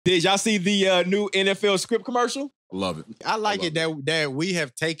Did y'all see the new NFL script commercial? Love it. I like it that we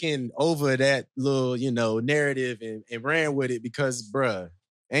have taken over that little, narrative and ran with it because, bruh,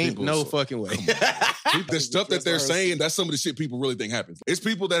 ain't no fucking way. The stuff that they're saying, that's some of the shit people really think happens. It's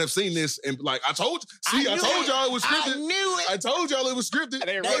people that have seen this and like, I told y'all it was scripted. I knew it. I told y'all it was scripted.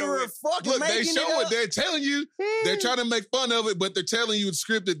 They were fucking making they show it it. up. They're telling you. They're trying to make fun of it, but they're telling you it's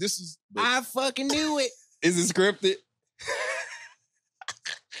scripted. This is. I fucking knew it. Is it scripted?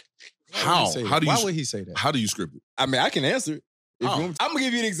 How? Why would he say that? How do you script it? I mean, I can answer it. I'm gonna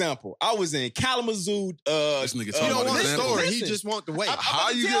give you an example. I was in Kalamazoo. This nigga talking about the examples. story. He just want the way. How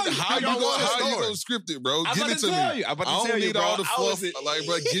you gonna script it, bro? Give it to me. I'm about to tell you, bro. All the fluff. Like,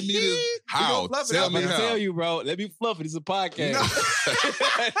 bro, give me the how. Tell me how. Let me fluff it. It's a podcast.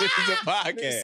 It's a podcast.